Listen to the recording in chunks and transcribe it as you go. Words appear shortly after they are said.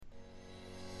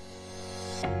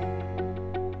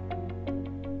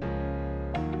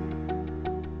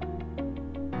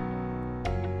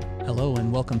Hello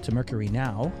and welcome to Mercury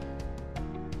Now,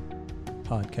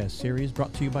 podcast series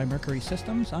brought to you by Mercury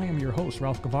Systems. I am your host,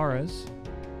 Ralph Guevara.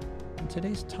 And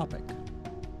today's topic,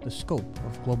 the scope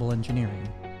of global engineering,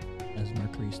 as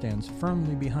Mercury stands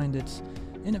firmly behind its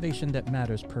innovation that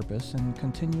matters purpose and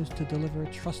continues to deliver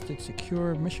trusted,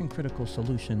 secure, mission-critical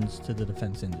solutions to the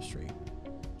defense industry.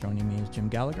 Joining me is Jim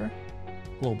Gallagher,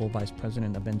 Global Vice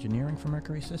President of Engineering for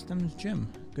Mercury Systems. Jim,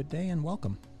 good day and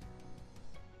welcome.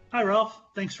 Hi, Ralph.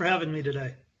 Thanks for having me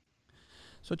today.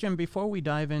 So, Jim, before we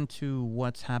dive into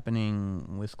what's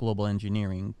happening with global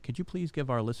engineering, could you please give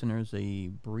our listeners a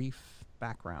brief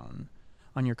background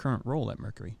on your current role at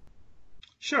Mercury?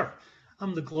 Sure.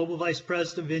 I'm the Global Vice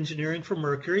President of Engineering for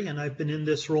Mercury, and I've been in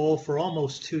this role for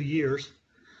almost 2 years.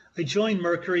 I joined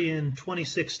Mercury in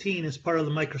 2016 as part of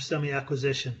the Microsemi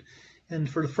acquisition. And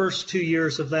for the first 2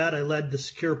 years of that, I led the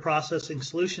Secure Processing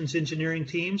Solutions engineering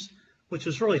teams, which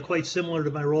was really quite similar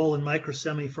to my role in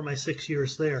Microsemi for my 6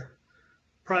 years there.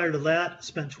 Prior to that, I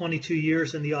spent 22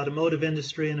 years in the automotive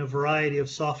industry in a variety of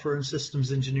software and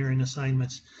systems engineering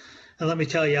assignments. And let me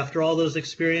tell you, after all those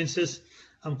experiences,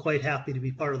 I'm quite happy to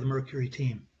be part of the Mercury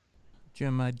team.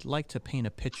 Jim, I'd like to paint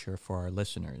a picture for our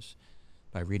listeners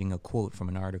by reading a quote from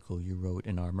an article you wrote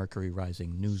in our Mercury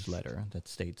Rising newsletter that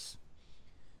states,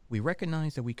 "We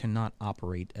recognize that we cannot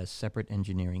operate as separate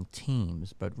engineering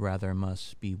teams, but rather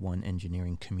must be one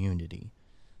engineering community.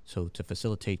 So to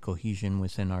facilitate cohesion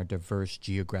within our diverse,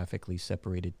 geographically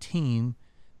separated team,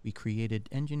 we created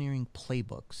engineering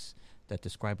playbooks that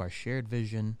describe our shared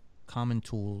vision, common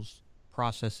tools,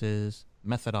 processes,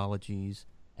 methodologies,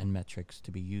 and metrics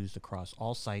to be used across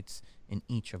all sites in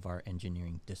each of our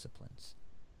engineering disciplines."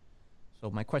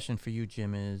 So my question for you,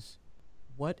 Jim, is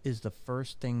what is the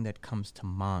first thing that comes to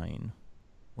mind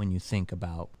when you think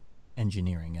about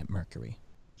engineering at Mercury?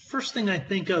 First thing I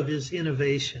think of is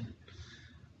innovation.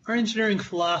 Our engineering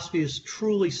philosophy is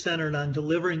truly centered on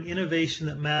delivering innovation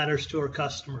that matters to our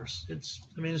customers.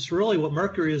 It's really what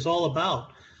Mercury is all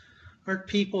about. Our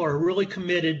people are really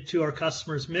committed to our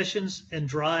customers' missions and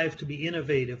drive to be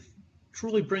innovative,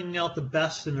 truly bringing out the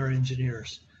best in our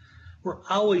engineers. We're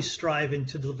always striving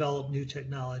to develop new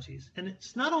technologies. And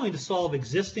it's not only to solve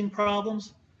existing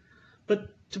problems,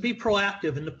 but to be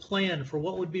proactive and to plan for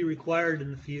what would be required in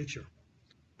the future.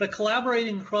 By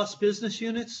collaborating across business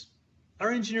units, our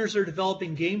engineers are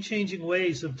developing game-changing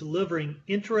ways of delivering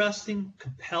interesting,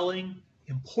 compelling,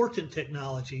 important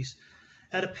technologies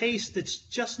at a pace that's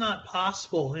just not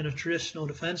possible in a traditional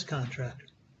defense contractor.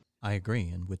 I agree.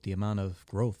 And with the amount of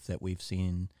growth that we've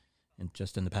seen in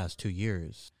the past 2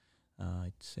 years,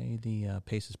 I'd say the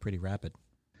pace is pretty rapid.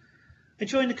 I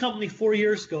joined the company 4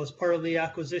 years ago as part of the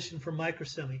acquisition from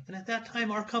Microsemi, and at that time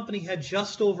our company had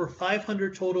just over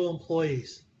 500 total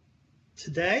employees.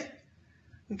 Today,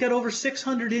 we've got over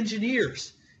 600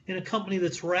 engineers in a company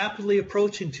that's rapidly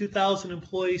approaching 2,000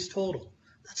 employees total.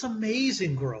 That's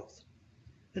amazing growth.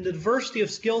 And the diversity of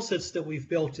skill sets that we've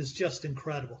built is just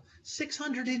incredible.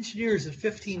 600 engineers at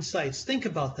 15 sites. Think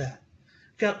about that.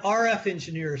 Got RF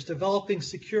engineers developing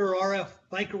secure RF,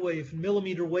 microwave, and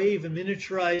millimeter wave and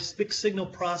miniaturized mixed signal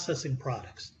processing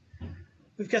products.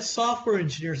 We've got software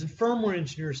engineers and firmware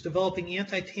engineers developing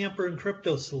anti-tamper and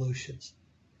crypto solutions.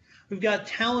 We've got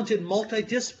talented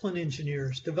multidiscipline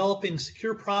engineers developing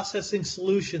secure processing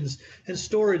solutions and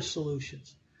storage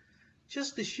solutions.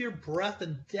 Just the sheer breadth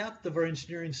and depth of our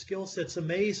engineering skill set's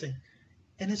amazing,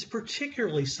 and it's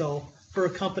particularly so for a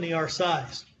company our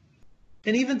size.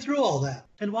 And even through all that,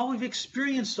 and while we've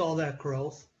experienced all that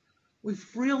growth, we've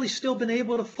really still been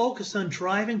able to focus on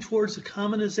driving towards the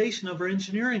commonization of our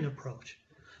engineering approach.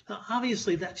 Now,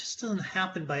 obviously, that just doesn't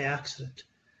happen by accident.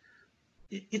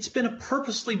 It's been a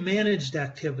purposely managed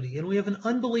activity, and we have an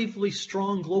unbelievably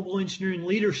strong global engineering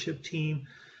leadership team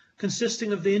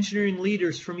consisting of the engineering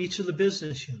leaders from each of the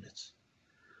business units.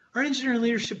 Our engineering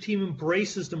leadership team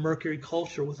embraces the Mercury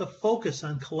culture with a focus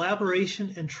on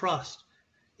collaboration and trust.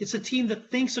 It's a team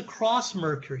that thinks across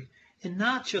Mercury and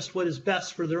not just what is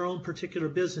best for their own particular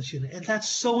business unit. And that's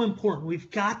so important.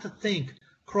 We've got to think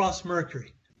across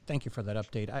Mercury. Thank you for that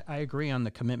update. I agree on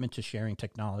the commitment to sharing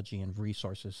technology and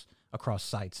resources across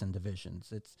sites and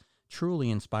divisions. It's truly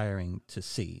inspiring to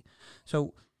see.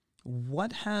 So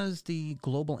what has the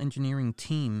global engineering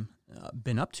team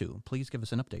been up to? Please give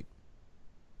us an update.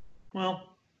 Well,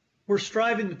 we're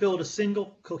striving to build a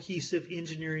single, cohesive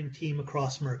engineering team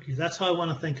across Mercury. That's how I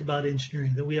want to think about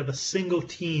engineering, that we have a single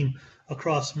team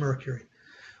across Mercury.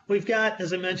 We've got,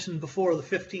 as I mentioned before, the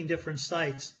 15 different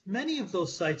sites. Many of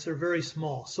those sites are very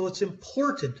small, so it's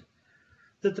important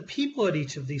that the people at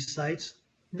each of these sites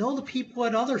know the people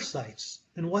at other sites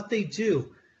and what they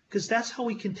do, because that's how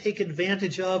we can take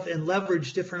advantage of and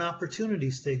leverage different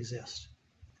opportunities that exist.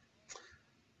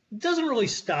 It doesn't really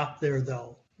stop there,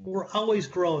 though. We're always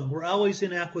growing. We're always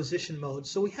in acquisition mode.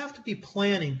 So we have to be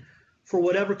planning for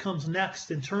whatever comes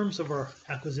next in terms of our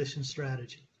acquisition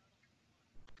strategy.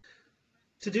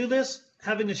 To do this,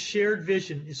 having a shared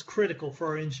vision is critical for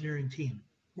our engineering team.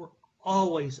 We're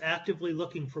always actively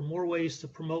looking for more ways to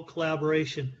promote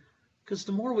collaboration, because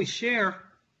the more we share,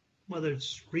 whether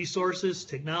it's resources,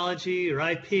 technology, or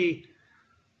IP,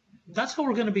 that's how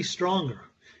we're going to be stronger.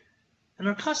 And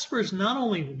our customers not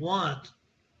only want,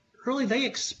 really they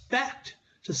expect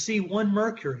to see one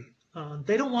Mercury.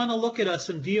 They don't want to look at us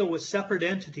and deal with separate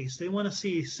entities. They want to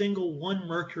see a single one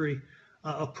Mercury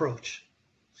approach.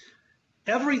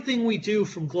 Everything we do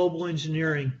from global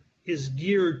engineering is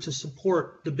geared to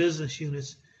support the business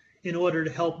units in order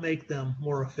to help make them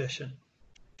more efficient.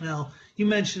 Now, you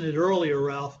mentioned it earlier,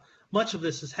 Ralph. Much of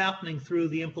this is happening through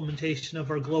the implementation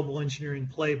of our global engineering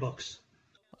playbooks.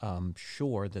 I'm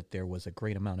sure that there was a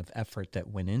great amount of effort that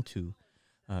went into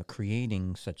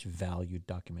creating such valued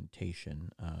documentation.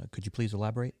 Could you please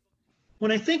elaborate?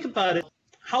 When I think about it,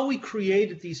 how we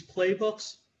created these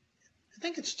playbooks, I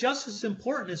think it's just as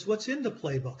important as what's in the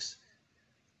playbooks.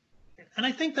 And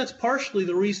I think that's partially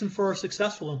the reason for our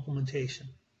successful implementation.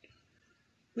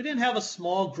 We didn't have a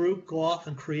small group go off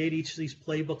and create each of these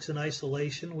playbooks in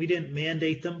isolation. We didn't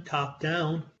mandate them top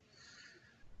down.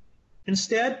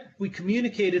 Instead, we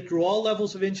communicated through all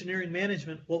levels of engineering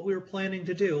management what we were planning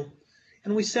to do,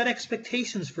 and we set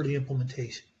expectations for the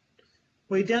implementation.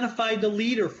 We identified the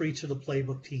leader for each of the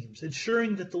playbook teams,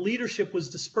 ensuring that the leadership was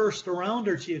dispersed around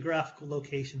our geographical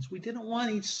locations. We didn't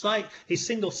want each site, a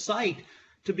single site,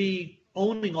 to be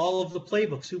owning all of the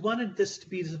playbooks. We wanted this to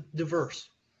be diverse.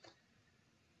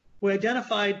 We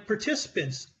identified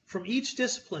participants from each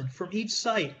discipline, from each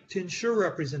site, to ensure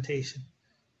representation.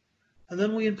 And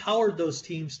then we empowered those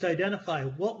teams to identify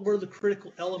what were the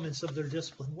critical elements of their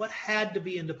discipline, what had to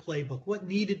be in the playbook, what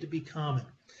needed to be common.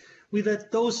 We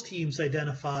let those teams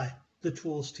identify the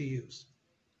tools to use.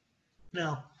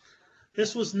 Now,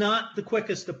 this was not the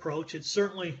quickest approach. It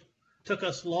certainly took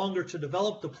us longer to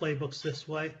develop the playbooks this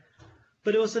way,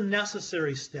 but it was a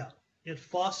necessary step. It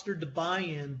fostered the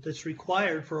buy-in that's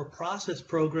required for a process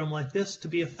program like this to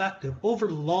be effective, over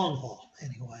the long haul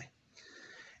anyway.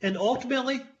 And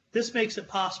ultimately, this makes it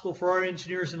possible for our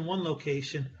engineers in one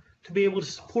location to be able to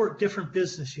support different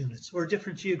business units or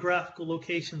different geographical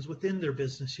locations within their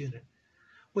business unit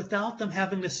without them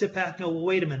having to sit back and go, well,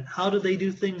 wait a minute, how do they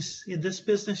do things in this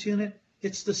business unit?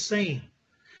 It's the same.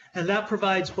 And that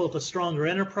provides both a stronger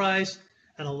enterprise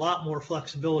and a lot more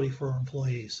flexibility for our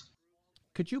employees.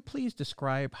 Could you please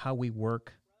describe how we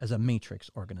work as a matrix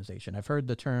organization? I've heard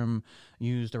the term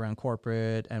used around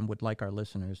corporate and would like our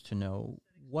listeners to know,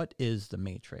 what is the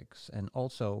matrix? And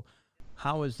also,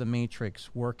 how is the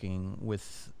matrix working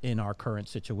within our current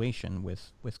situation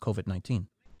with COVID-19?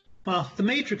 Well, the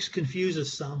matrix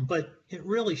confuses some, but it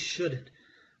really shouldn't.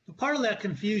 Part of that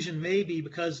confusion may be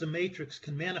because the matrix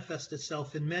can manifest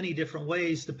itself in many different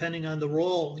ways depending on the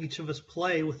role each of us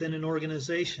play within an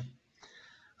organization.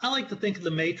 I like to think of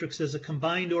the matrix as a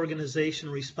combined organization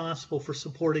responsible for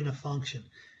supporting a function.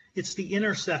 It's the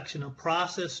intersection of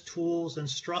process, tools, and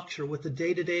structure with the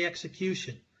day-to-day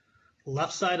execution. The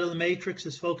left side of the matrix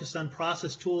is focused on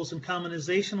process, tools, and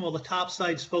commonization, while the top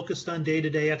side is focused on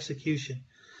day-to-day execution.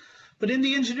 But in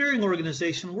the engineering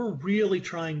organization, we're really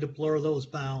trying to blur those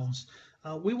bounds.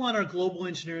 We want our global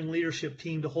engineering leadership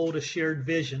team to hold a shared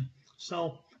vision.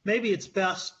 So maybe it's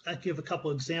best I give a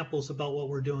couple examples about what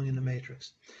we're doing in the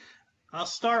matrix. I'll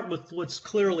start with what's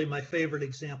clearly my favorite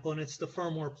example, and it's the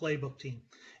firmware playbook team.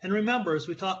 And remember, as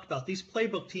we talked about, these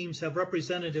playbook teams have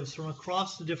representatives from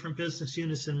across the different business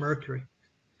units in Mercury.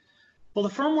 Well,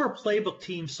 the firmware playbook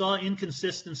team saw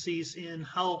inconsistencies in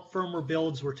how firmware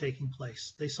builds were taking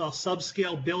place. They saw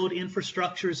subscale build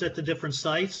infrastructures at the different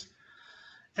sites,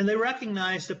 and they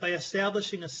recognized that by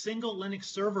establishing a single Linux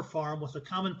server farm with a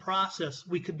common process,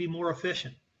 we could be more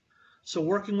efficient. So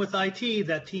working with IT,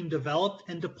 that team developed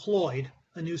and deployed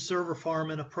a new server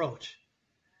farm and approach.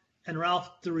 And Ralph,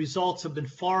 the results have been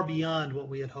far beyond what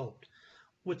we had hoped.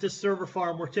 With this server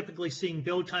farm, we're typically seeing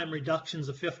build time reductions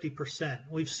of 50%.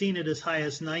 We've seen it as high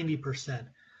as 90%.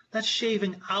 That's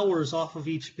shaving hours off of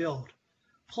each build.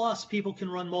 Plus, people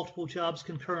can run multiple jobs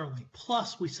concurrently.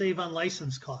 Plus, we save on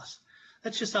license costs.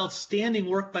 That's just outstanding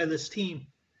work by this team.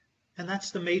 And that's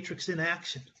the matrix in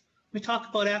action. We talk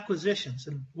about acquisitions,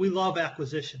 and we love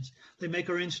acquisitions. They make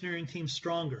our engineering team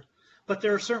stronger. But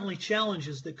there are certainly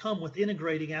challenges that come with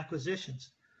integrating acquisitions.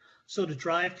 So to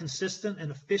drive consistent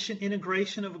and efficient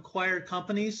integration of acquired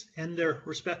companies and their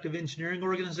respective engineering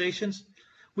organizations,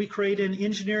 we create an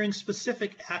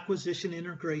engineering-specific acquisition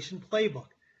integration playbook.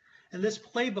 And this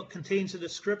playbook contains a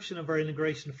description of our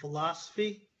integration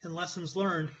philosophy and lessons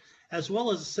learned, as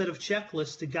well as a set of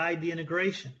checklists to guide the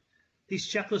integration. These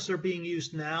checklists are being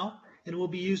used now and will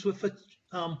be used with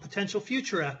potential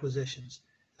future acquisitions.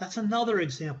 That's another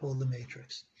example of the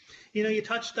matrix. You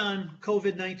touched on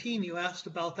COVID-19. You asked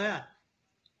about that.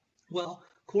 Well,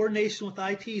 coordination with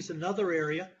IT is another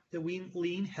area that we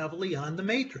lean heavily on the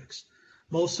matrix.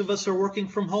 Most of us are working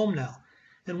from home now.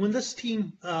 And when this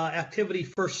team activity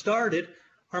first started,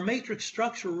 our matrix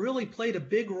structure really played a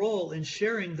big role in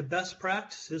sharing the best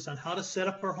practices on how to set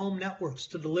up our home networks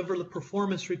to deliver the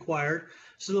performance required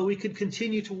so that we could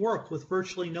continue to work with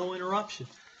virtually no interruption.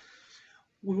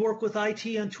 We work with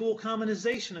IT on tool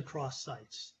commonization across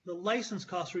sites. The license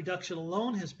cost reduction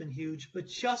alone has been huge, but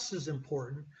just as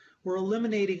important, we're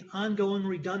eliminating ongoing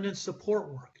redundant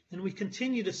support work. And we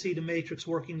continue to see the matrix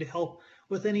working to help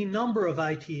with any number of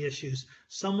IT issues,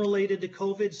 some related to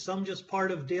COVID, some just part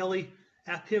of daily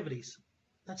activities.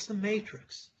 That's the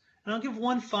matrix. And I'll give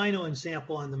one final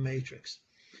example on the matrix.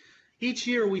 Each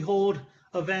year we hold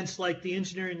events like the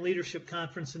Engineering Leadership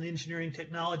Conference and Engineering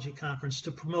Technology Conference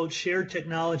to promote shared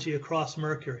technology across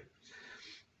Mercury.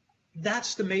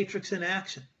 That's the matrix in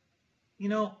action.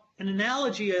 An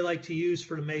analogy I like to use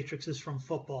for the matrix is from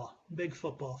football. Big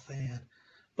football fan.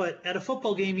 But at a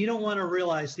football game, you don't want to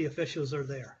realize the officials are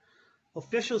there.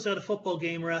 Officials at a football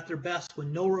game are at their best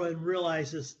when no one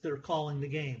realizes they're calling the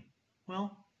game.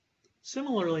 Well,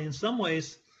 similarly, in some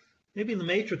ways, maybe the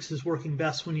matrix is working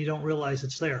best when you don't realize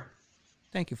it's there.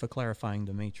 Thank you for clarifying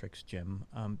the matrix, Jim.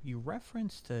 You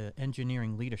referenced the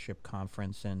Engineering Leadership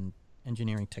Conference and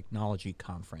Engineering Technology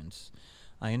Conference.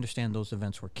 I understand those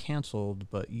events were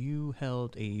canceled, but you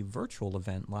held a virtual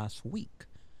event last week.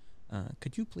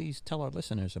 Could you please tell our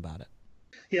listeners about it?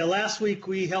 Yeah, last week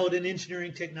we held an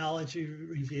engineering technology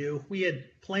review. We had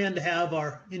planned to have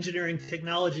our engineering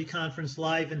technology conference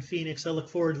live in Phoenix. I look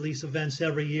forward to these events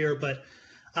every year, but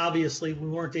obviously we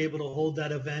weren't able to hold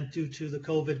that event due to the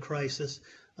COVID crisis.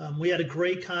 We had a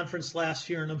great conference last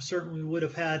year, and I'm certain we would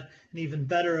have had an even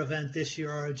better event this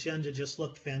year. Our agenda just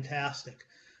looked fantastic.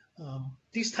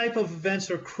 These type of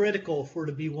events are critical for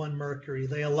to be One Mercury.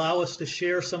 They allow us to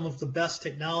share some of the best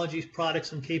technologies,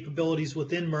 products, and capabilities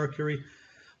within Mercury,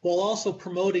 while also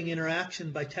promoting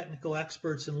interaction by technical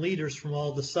experts and leaders from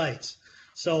all the sites.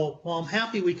 So while I'm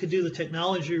happy we could do the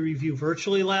technology review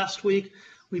virtually last week,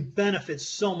 we benefit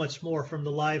so much more from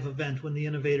the live event when the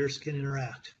innovators can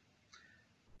interact.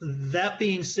 That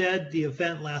being said, the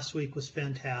event last week was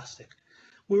fantastic.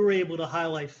 We were able to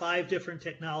highlight 5 different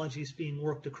technologies being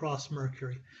worked across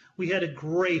Mercury. We had a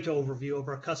great overview of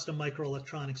our custom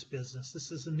microelectronics business.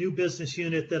 This is a new business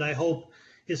unit that I hope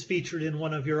is featured in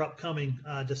one of your upcoming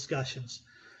discussions.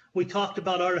 We talked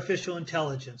about artificial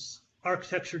intelligence,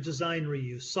 architecture design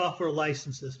reuse, software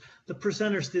licenses. The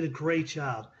presenters did a great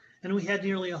job, and we had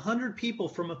nearly 100 people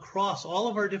from across all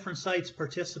of our different sites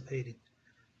participating.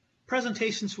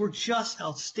 Presentations were just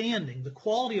outstanding. The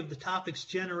quality of the topics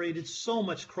generated so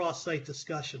much cross-site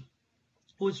discussion.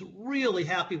 I was really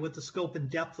happy with the scope and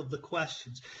depth of the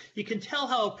questions. You can tell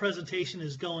how a presentation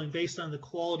is going based on the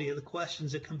quality of the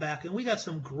questions that come back, and we got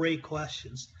some great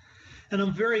questions. And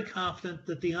I'm very confident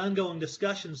that the ongoing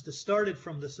discussions that started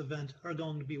from this event are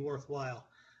going to be worthwhile.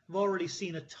 I've already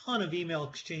seen a ton of email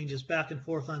exchanges back and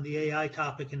forth on the AI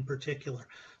topic in particular,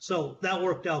 so that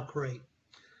worked out great.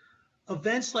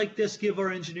 Events like this give our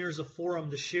engineers a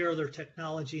forum to share their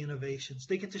technology innovations.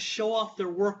 They get to show off their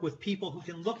work with people who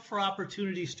can look for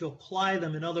opportunities to apply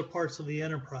them in other parts of the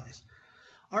enterprise.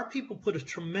 Our people put a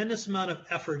tremendous amount of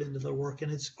effort into their work,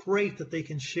 and it's great that they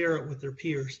can share it with their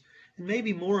peers. And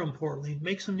maybe more importantly,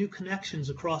 make some new connections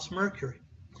across Mercury.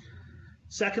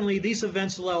 Secondly, these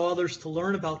events allow others to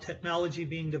learn about technology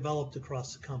being developed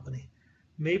across the company.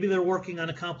 Maybe they're working on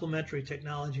a complementary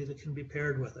technology that can be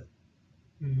paired with it.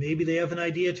 Maybe they have an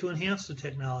idea to enhance the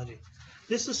technology.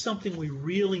 This is something we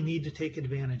really need to take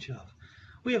advantage of.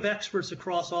 We have experts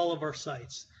across all of our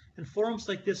sites, and forums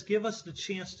like this give us the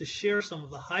chance to share some of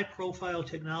the high-profile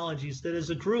technologies that as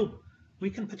a group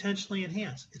we can potentially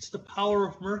enhance. It's the power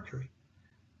of Mercury.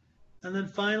 And then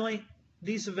finally,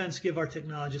 these events give our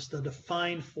technologists a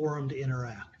defined forum to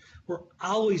interact. We're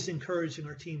always encouraging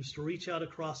our teams to reach out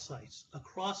across sites,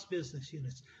 across business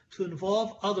units, to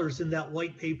involve others in that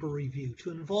white paper review,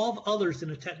 to involve others in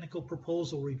a technical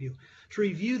proposal review, to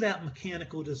review that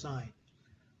mechanical design.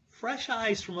 Fresh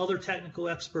eyes from other technical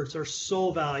experts are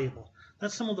so valuable.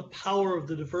 That's some of the power of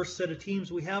the diverse set of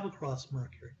teams we have across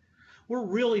Mercury. We're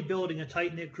really building a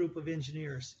tight-knit group of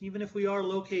engineers, even if we are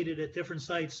located at different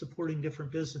sites supporting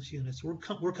different business units.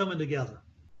 We're coming together.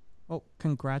 Well,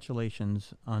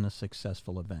 congratulations on a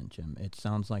successful event, Jim. It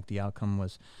sounds like the outcome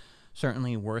was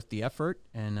certainly worth the effort.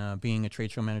 And being a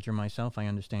trade show manager myself, I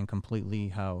understand completely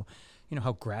how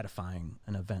gratifying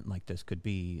an event like this could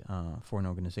be for an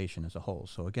organization as a whole.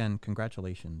 So again,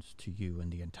 congratulations to you and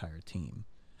the entire team.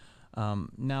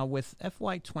 Now, with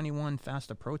FY21 fast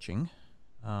approaching,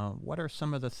 what are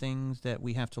some of the things that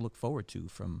we have to look forward to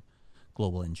from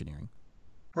Global Engineering?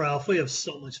 Ralph, we have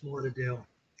so much more to do.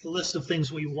 The list of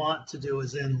things we want to do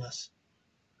is endless.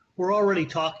 We're already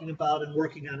talking about and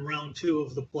working on round 2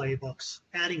 of the playbooks,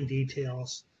 adding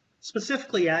details,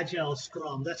 specifically Agile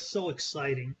Scrum. That's so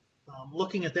exciting.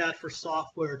 Looking at that for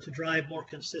software to drive more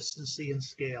consistency and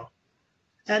scale.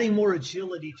 Adding more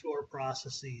agility to our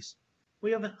processes.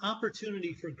 We have an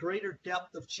opportunity for greater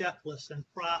depth of checklists and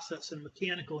process and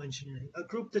mechanical engineering, a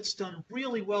group that's done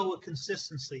really well with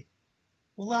consistency.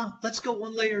 Well, let's go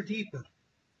one layer deeper.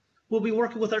 We'll be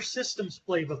working with our systems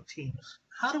playbook teams.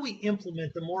 How do we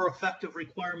implement the more effective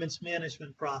requirements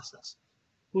management process?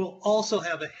 We'll also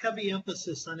have a heavy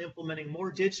emphasis on implementing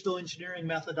more digital engineering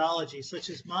methodologies, such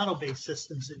as model-based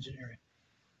systems engineering.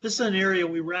 This is an area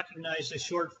we recognize a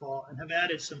shortfall and have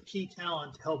added some key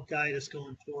talent to help guide us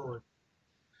going forward.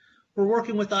 We're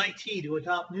working with IT to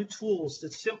adopt new tools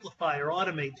that simplify or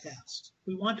automate tasks.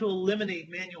 We want to eliminate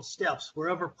manual steps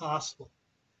wherever possible.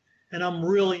 And I'm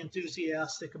really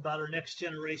enthusiastic about our next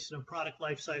generation of product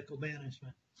lifecycle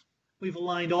management. We've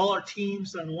aligned all our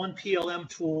teams on one PLM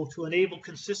tool to enable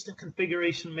consistent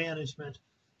configuration management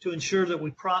to ensure that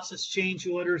we process change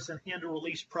orders and handle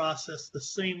release process the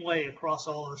same way across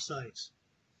all our sites.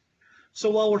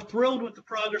 So while we're thrilled with the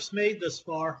progress made thus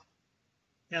far,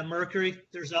 at Mercury,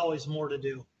 there's always more to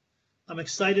do. I'm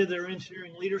excited that our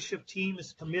engineering leadership team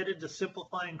is committed to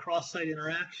simplifying cross-site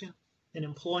interaction and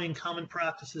employing common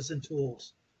practices and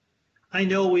tools. I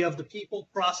know we have the people,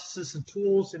 processes, and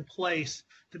tools in place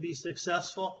to be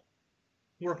successful.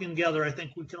 Working together, I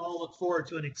think we can all look forward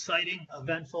to an exciting,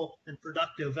 eventful, and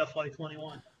productive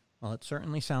FY21. Well, it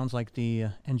certainly sounds like the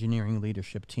engineering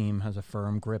leadership team has a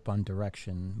firm grip on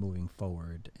direction moving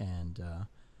forward, and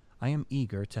I am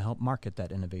eager to help market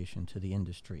that innovation to the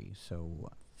industry.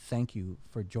 So thank you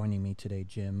for joining me today,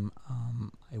 Jim.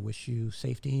 I wish you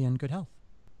safety and good health.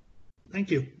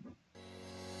 Thank you.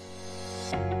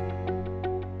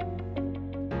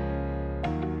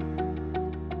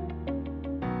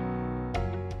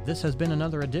 This has been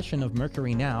another edition of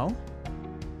Mercury Now,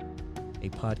 a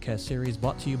podcast series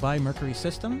brought to you by Mercury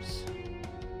Systems.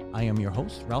 I am your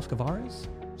host, Ralph Gavares,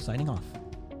 signing off.